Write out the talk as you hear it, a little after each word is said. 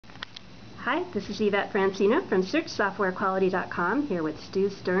Hi, this is Yvette Francina from SearchSoftwareQuality.com here with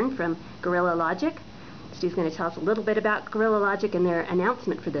Stu Stern from Gorilla Logic. Stu's going to tell us a little bit about Gorilla Logic and their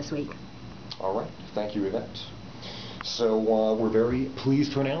announcement for this week. All right, thank you, Yvette. So we're very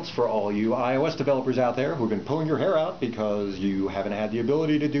pleased to announce for all you iOS developers out there who've been pulling your hair out because you haven't had the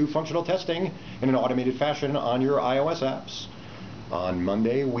ability to do functional testing in an automated fashion on your iOS apps. On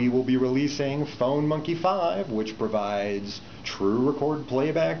Monday, we will be releasing PhoneMonkey 5, which provides true record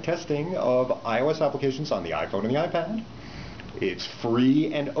playback testing of iOS applications on the iPhone and the iPad. It's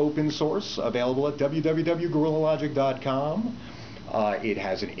free and open source, available at www.gorillalogic.com. It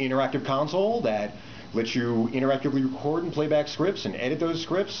has an interactive console that lets you interactively record and playback scripts and edit those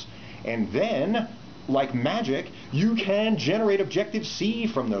scripts. And then, like magic, you can generate Objective-C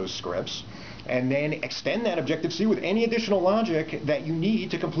from those scripts and then extend that Objective-C with any additional logic that you need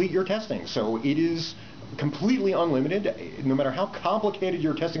to complete your testing. So it is completely unlimited. No matter how complicated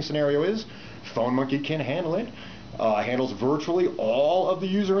your testing scenario is, PhoneMonkey can handle it. Handles virtually all of the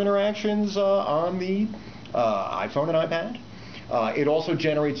user interactions on the iPhone and iPad. It also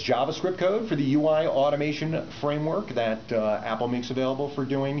generates JavaScript code for the UI automation framework that Apple makes available for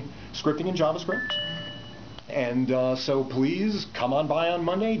doing scripting in JavaScript. And so please come on by on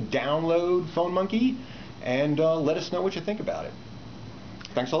Monday, download PhoneMonkey, and let us know what you think about it.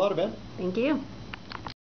 Thanks a lot, Yvette. Thank you.